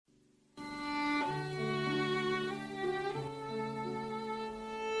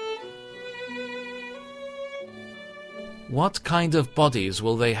What kind of bodies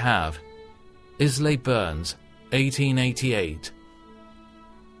will they have? Isley Burns, 1888.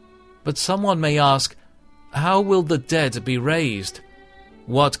 But someone may ask, how will the dead be raised?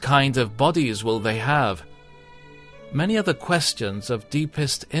 What kind of bodies will they have? Many are the questions of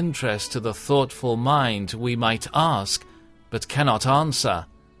deepest interest to the thoughtful mind we might ask, but cannot answer.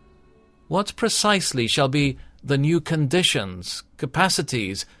 What precisely shall be the new conditions,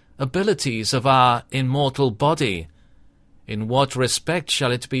 capacities, abilities of our immortal body? In what respect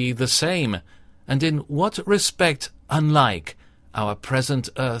shall it be the same, and in what respect unlike our present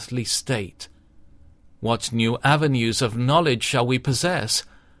earthly state? What new avenues of knowledge shall we possess?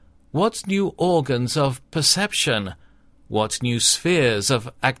 What new organs of perception? What new spheres of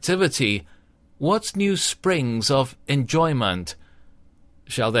activity? What new springs of enjoyment?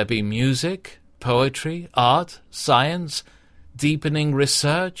 Shall there be music, poetry, art, science, deepening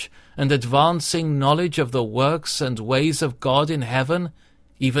research, and advancing knowledge of the works and ways of God in heaven,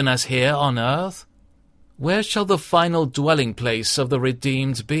 even as here on earth? Where shall the final dwelling place of the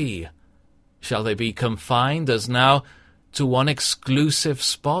redeemed be? Shall they be confined, as now, to one exclusive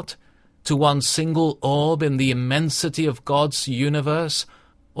spot, to one single orb in the immensity of God's universe,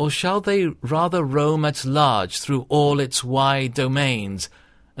 or shall they rather roam at large through all its wide domains,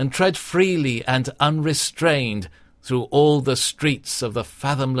 and tread freely and unrestrained through all the streets of the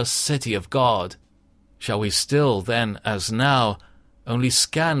fathomless city of God? Shall we still, then, as now, only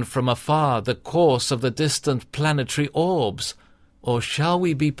scan from afar the course of the distant planetary orbs, or shall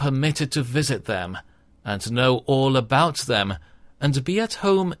we be permitted to visit them, and know all about them, and be at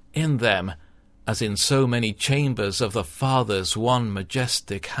home in them, as in so many chambers of the Father's one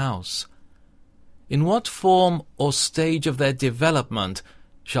majestic house? In what form or stage of their development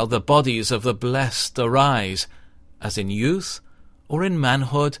shall the bodies of the blessed arise, as in youth, or in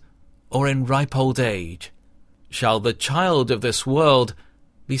manhood, or in ripe old age? Shall the child of this world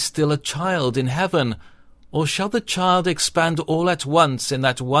be still a child in heaven, or shall the child expand all at once in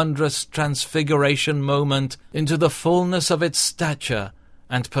that wondrous transfiguration moment into the fullness of its stature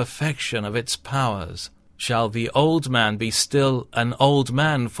and perfection of its powers? Shall the old man be still an old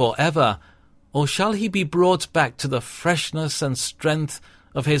man forever, or shall he be brought back to the freshness and strength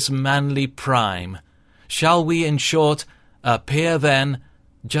of his manly prime? Shall we, in short, appear then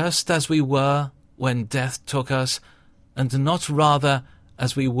just as we were when death took us, and not rather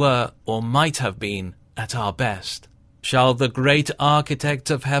as we were or might have been at our best? Shall the great architect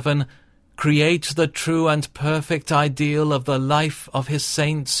of heaven create the true and perfect ideal of the life of his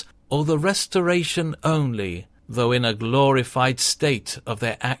saints, or the restoration only, though in a glorified state, of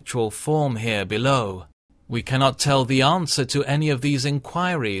their actual form here below? We cannot tell the answer to any of these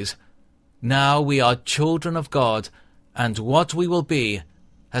inquiries. Now we are children of God, and what we will be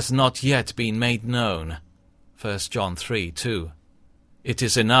has not yet been made known. 1 John 3:2. It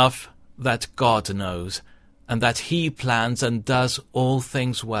is enough that God knows, and that He plans and does all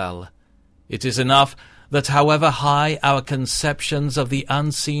things well. It is enough that however high our conceptions of the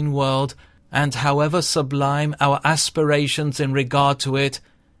unseen world, and however sublime our aspirations in regard to it,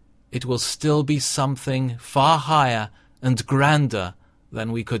 it will still be something far higher and grander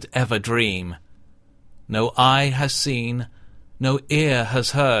than we could ever dream. No eye has seen, no ear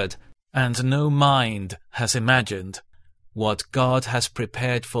has heard, and no mind has imagined what God has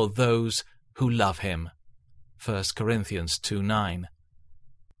prepared for those who love Him. 1 Corinthians 2:9.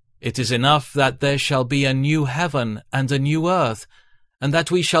 It is enough that there shall be a new heaven and a new earth, and that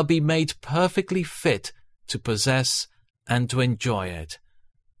we shall be made perfectly fit to possess and to enjoy it.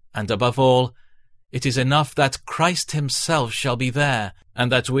 And above all, it is enough that Christ Himself shall be there, and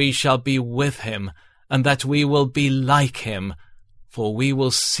that we shall be with Him, and that we will be like Him, for we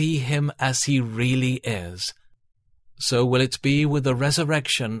will see Him as He really is. So will it be with the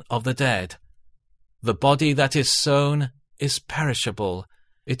resurrection of the dead. The body that is sown is perishable,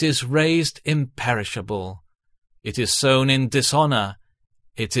 it is raised imperishable. It is sown in dishonor,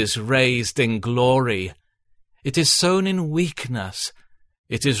 it is raised in glory. It is sown in weakness,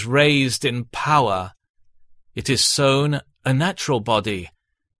 it is raised in power. It is sown a natural body,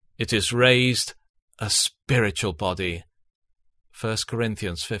 it is raised a spiritual body. 1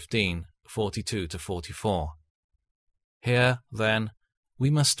 Corinthians 15:42-44. Here, then, we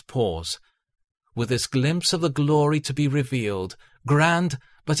must pause, with this glimpse of the glory to be revealed, grand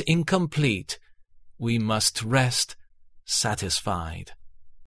but incomplete. We must rest satisfied.